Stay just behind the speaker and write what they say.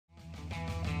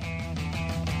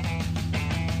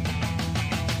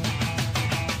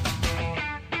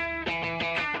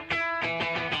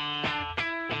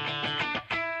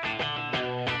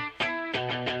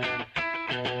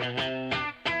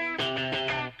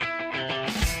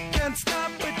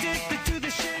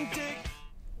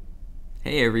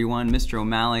Hey everyone, Mr.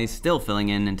 O'Malley still filling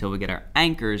in until we get our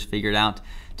anchors figured out.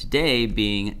 Today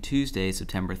being Tuesday,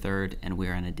 September 3rd, and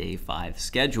we're on a day 5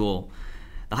 schedule.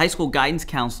 The high school guidance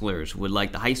counselors would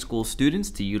like the high school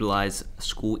students to utilize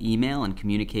school email and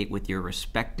communicate with your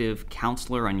respective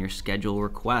counselor on your schedule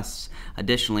requests.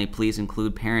 Additionally, please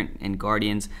include parent and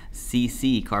guardians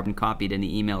CC carbon copied in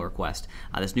the email request.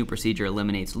 This new procedure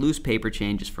eliminates loose paper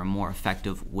changes for a more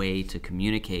effective way to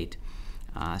communicate.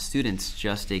 Students,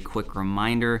 just a quick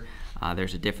reminder,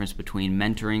 there's a difference between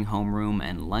mentoring homeroom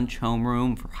and lunch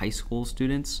homeroom for high school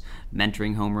students.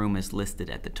 Mentoring homeroom is listed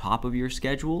at the top of your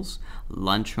schedules.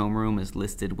 Lunch homeroom is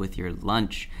listed with your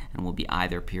lunch and will be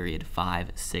either period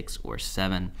 5, 6, or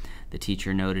 7. The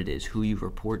teacher noted is who you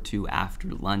report to after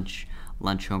lunch.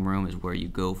 Lunch homeroom is where you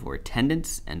go for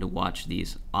attendance and to watch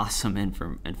these awesome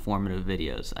informative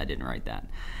videos. I didn't write that.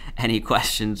 Any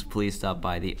questions, please stop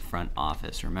by the front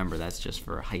office. Remember, that's just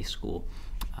for high school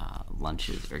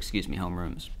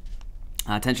homerooms.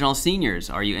 Attention all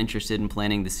seniors, are you interested in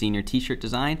planning the senior t-shirt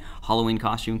design, Halloween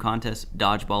costume contest,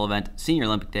 dodgeball event, senior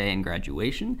Olympic day, and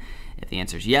graduation? If the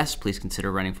answer is yes, please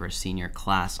consider running for a senior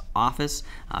class office.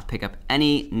 Pick up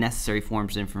any necessary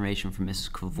forms of information from Mrs.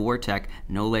 Kvortek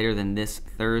no later than this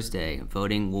Thursday.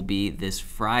 Voting will be this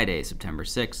Friday, September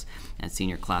 6th, and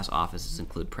senior class offices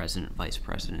include president, vice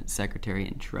president, secretary,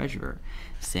 and treasurer.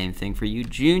 Same thing for you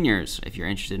juniors. If you're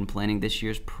interested in planning this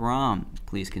year's prom,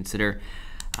 please consider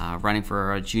running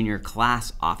for a junior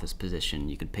class office position.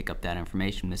 You can pick up that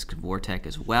information from Ms. Kvortek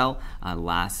as well.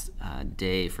 Last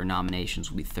day for nominations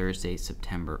will be Thursday,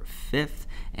 September 5th,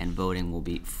 and voting will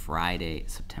be Friday,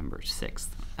 September 6th.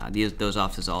 Those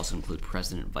offices also include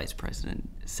president, vice president,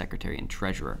 secretary, and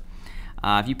treasurer.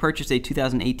 If you purchased a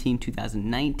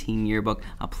 2018-2019 yearbook,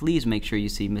 please make sure you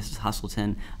see Mrs.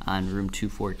 Hustleton in room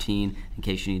 214 in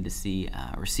case you need to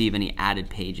receive any added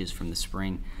pages from the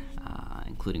spring,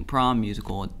 including prom,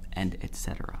 musical, and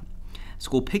etc.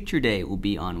 School Picture Day will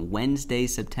be on Wednesday,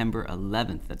 September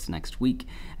 11th. That's next week.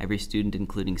 Every student,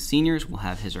 including seniors, will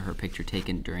have his or her picture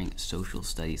taken during social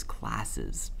studies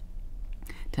classes.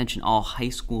 Attention all high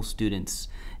school students.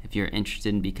 If you're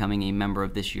interested in becoming a member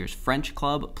of this year's French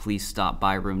Club, please stop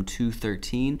by room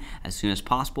 213 as soon as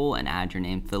possible and add your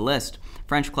name to the list.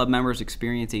 French Club members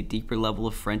experience a deeper level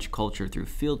of French culture through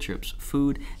field trips,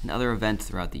 food, and other events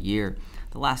throughout the year.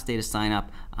 The last day to sign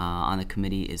up on the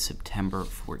committee is September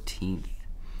 14th.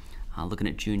 Looking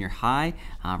at junior high,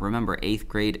 remember 8th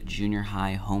grade junior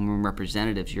high homeroom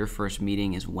representatives. Your first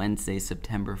meeting is Wednesday,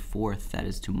 September 4th. That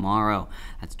is tomorrow.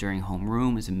 That's during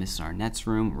homeroom is in Mrs. Arnett's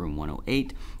room, room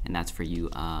 108, and that's for you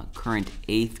current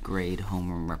 8th grade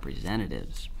homeroom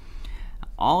representatives.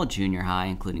 All junior high,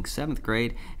 including 7th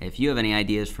grade. If you have any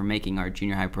ideas for making our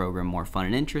junior high program more fun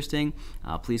and interesting,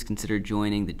 please consider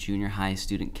joining the Junior High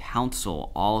Student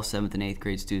Council. All 7th and 8th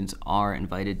grade students are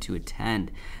invited to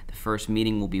attend. The first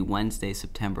meeting will be Wednesday,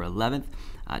 September 11th,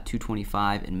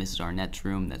 2:25 in Mrs. Arnett's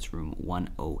room. That's room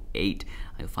 108.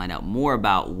 You'll find out more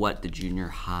about what the Junior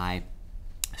High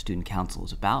Student Council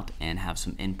is about and have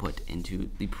some input into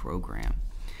the program.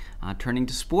 Turning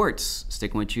to sports,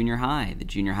 sticking with junior high. The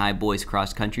junior high boys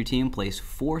cross country team placed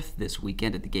 4th this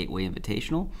weekend at the Gateway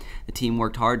Invitational. The team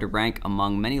worked hard to rank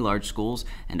among many large schools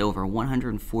and over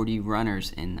 140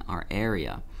 runners in our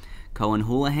area. Cohen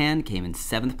Houlihan came in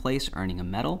 7th place, earning a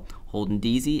medal. Holden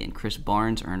Deasy and Chris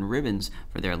Barnes earned ribbons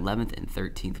for their 11th and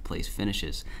 13th place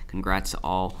finishes. Congrats to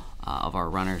all of our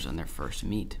runners on their first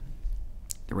meet.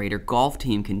 The Raider golf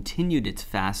team continued its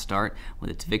fast start with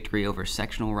its victory over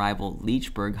sectional rival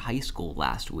Leechburg High School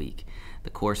last week. The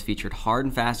course featured hard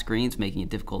and fast greens, making it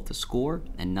difficult to score,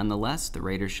 and nonetheless, the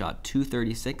Raiders shot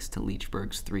 236 to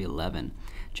Leechburg's 311.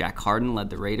 Jack Harden led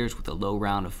the Raiders with a low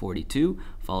round of 42,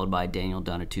 followed by Daniel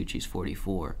Donatucci's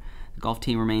 44. The golf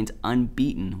team remains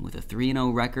unbeaten with a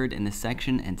 3-0 record in the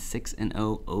section and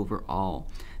 6-0 overall.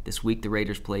 This week, the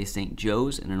Raiders play St.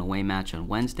 Joe's in an away match on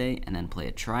Wednesday and then play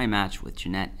a tri-match with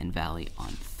Jeanette and Valley on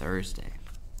Thursday.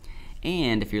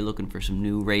 And if you're looking for some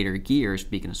new Raider gear,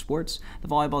 speaking of sports, the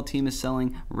volleyball team is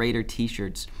selling Raider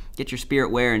t-shirts. Get your Spirit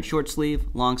wear in short sleeve,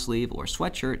 long sleeve, or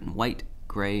sweatshirt in white,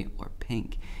 gray, or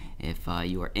pink. If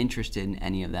you are interested in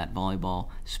any of that volleyball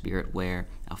Spirit wear,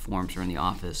 forms are in the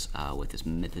office with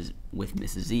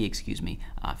Mrs. Z,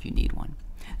 if you need one.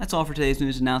 That's all for today's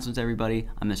news announcements, everybody.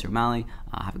 I'm Mr. O'Malley.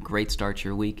 Have a great start to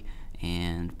your week,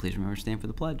 and please remember to stand for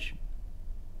the pledge.